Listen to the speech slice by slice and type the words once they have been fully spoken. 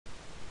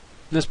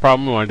In this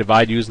problem, we want to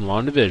divide using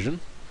long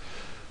division.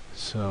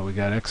 So we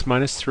got x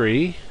minus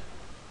 3.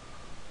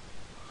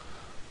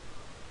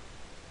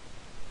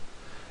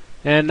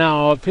 And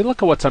now, if you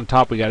look at what's on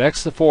top, we got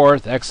x to the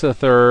fourth, x to the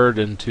third,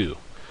 and 2.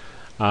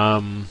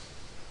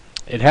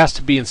 It has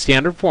to be in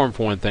standard form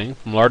for one thing,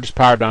 from largest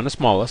power down to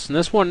smallest, and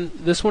this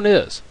one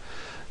is.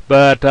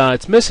 But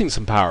it's missing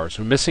some powers.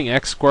 We're missing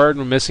x squared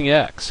and we're missing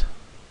x.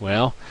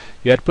 Well,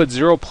 you have to put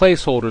 0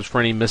 placeholders for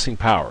any missing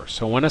powers.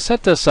 So when I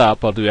set this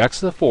up, I'll do x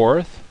to the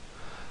fourth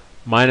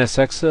minus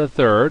x to the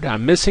third.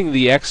 I'm missing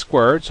the x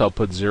squared, so I'll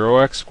put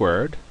 0x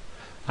squared.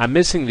 I'm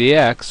missing the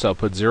x, so I'll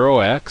put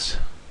 0x.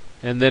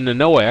 And then the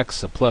no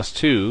x, a plus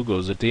 2,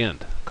 goes at the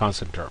end,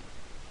 constant term.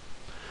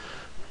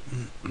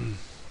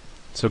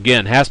 So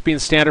again, it has to be in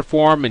standard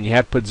form, and you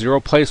have to put 0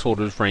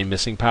 placeholders for any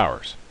missing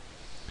powers.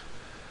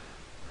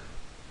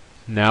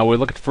 Now we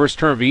look at the first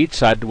term of each,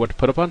 decide what to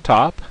put up on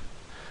top.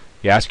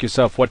 You ask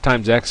yourself what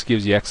times x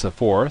gives you x to the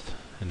fourth,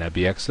 and that'd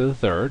be x to the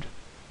third.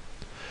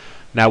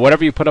 Now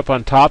whatever you put up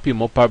on top, you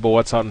multiply by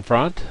what's out in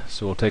front.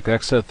 So we'll take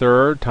x to the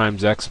third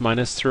times x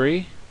minus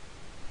 3.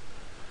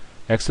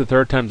 X to the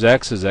third times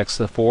x is x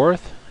to the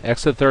fourth.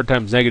 X to the third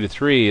times negative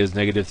 3 is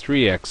negative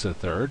 3x to the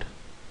third.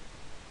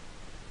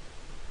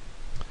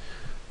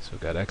 So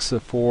we've got x to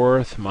the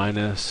fourth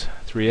minus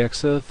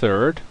 3x to the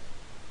third.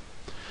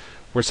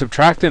 We're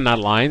subtracting that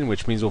line,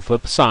 which means we'll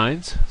flip the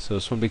signs. So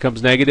this one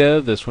becomes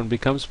negative, this one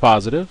becomes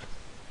positive.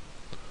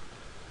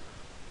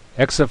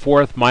 X to the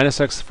fourth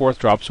minus x to the fourth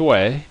drops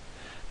away.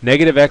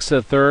 Negative x to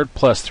the third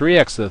plus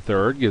 3x to the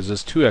third gives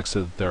us 2x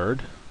to the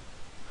third.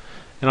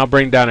 And I'll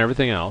bring down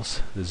everything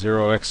else, the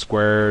 0x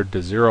squared, the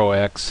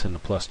 0x, and the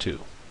plus 2.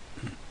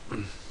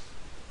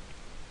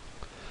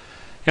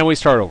 And we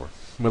start over.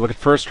 We look at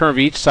the first term of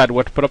each, decide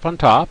what to put up on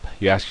top.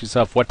 You ask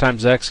yourself what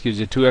times x gives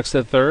you 2x to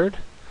the third,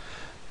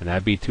 and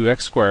that'd be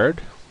 2x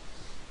squared.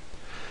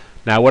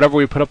 Now whatever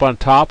we put up on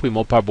top, we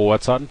multiply by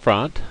what's out in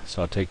front.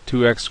 So I'll take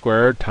 2x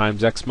squared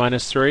times x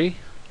minus 3.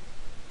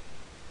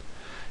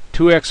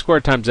 2x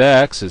squared times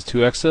x is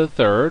 2x to the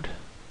third.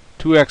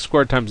 2x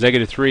squared times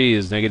negative 3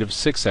 is negative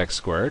 6x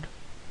squared.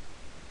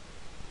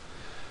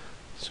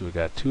 So we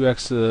got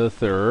 2x to the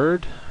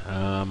third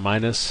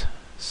minus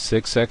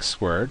 6x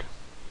squared.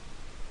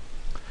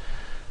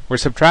 We're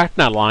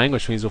subtracting that line,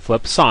 which means we'll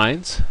flip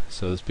signs.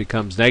 So this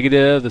becomes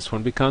negative, this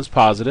one becomes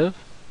positive.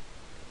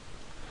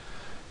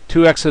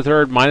 2x to the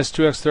third minus 2x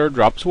to the third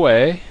drops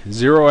away.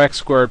 0x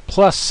squared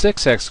plus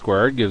 6x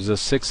squared gives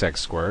us 6x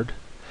squared.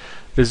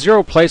 The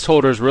 0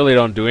 placeholders really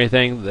don't do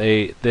anything.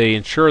 They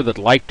ensure that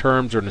like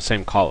terms are in the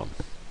same column.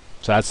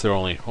 So that's their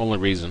only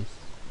reason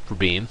for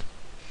being.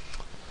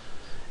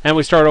 And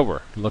we start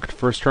over. Look at the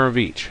first term of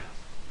each.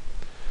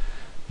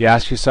 You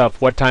ask yourself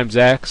what times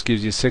x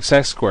gives you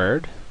 6x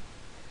squared,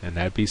 and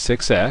that'd be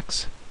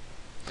 6x.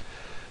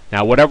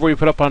 Now whatever we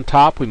put up on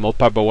top, we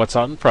multiply by what's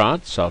out in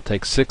front. So I'll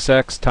take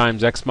 6x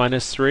times x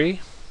minus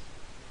 3.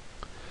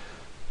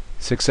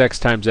 6x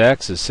times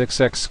x is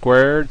 6x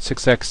squared.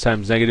 6x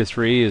times negative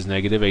 3 is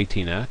negative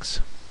 18x.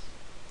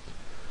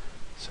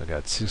 So I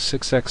got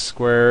 6x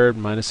squared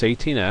minus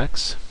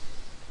 18x.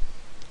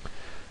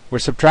 We're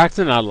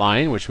subtracting that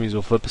line, which means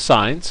we'll flip the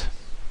signs.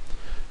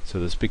 So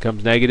this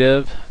becomes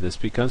negative, this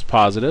becomes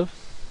positive.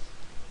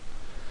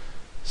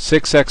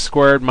 6x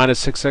squared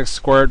minus 6x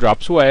squared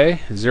drops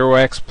away.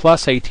 0x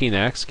plus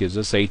 18x gives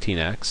us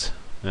 18x.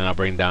 And I'll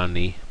bring down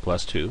the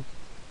plus 2.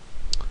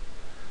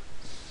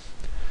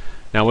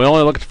 Now we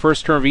only look at the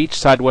first term of each,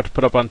 decide what to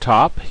put up on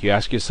top. You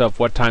ask yourself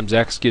what times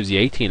x gives you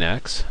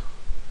 18x,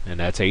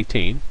 and that's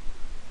 18.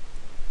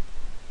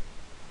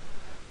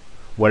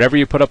 Whatever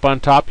you put up on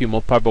top, you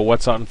multiply by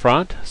what's out in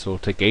front. So we'll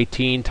take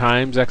 18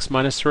 times x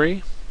minus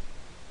 3.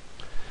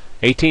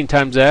 18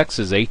 times x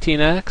is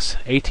 18x.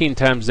 18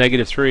 times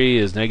negative 3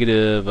 is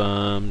negative,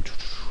 what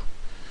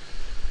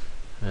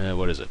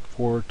is it,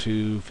 4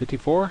 to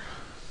 54?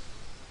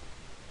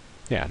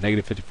 Yeah,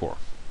 negative 54.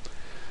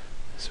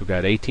 So we've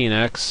got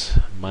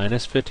 18x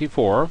minus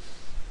 54.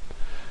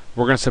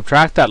 We're going to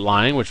subtract that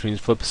line, which means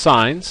flip the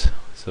signs.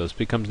 So this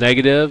becomes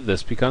negative,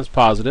 this becomes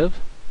positive.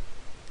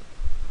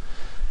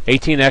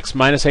 18x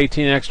minus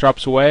 18x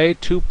drops away.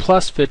 2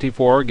 plus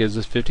 54 gives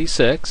us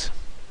 56.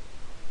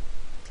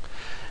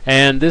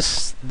 And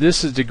this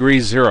is degree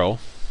 0.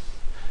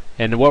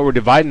 And what we're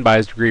dividing by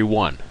is degree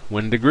 1.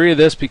 When the degree of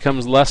this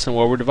becomes less than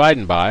what we're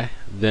dividing by,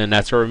 then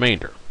that's our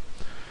remainder.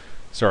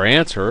 So our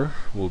answer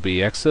will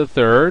be x to the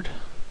third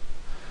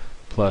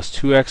plus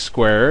 2x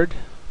squared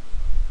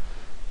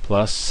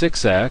plus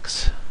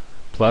 6x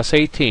plus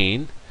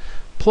 18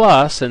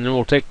 plus, and then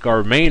we'll take our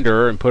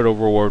remainder and put it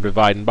over what we're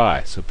dividing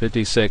by. So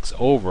 56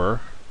 over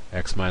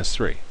x minus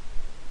 3.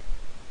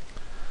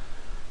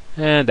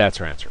 And that's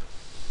our answer.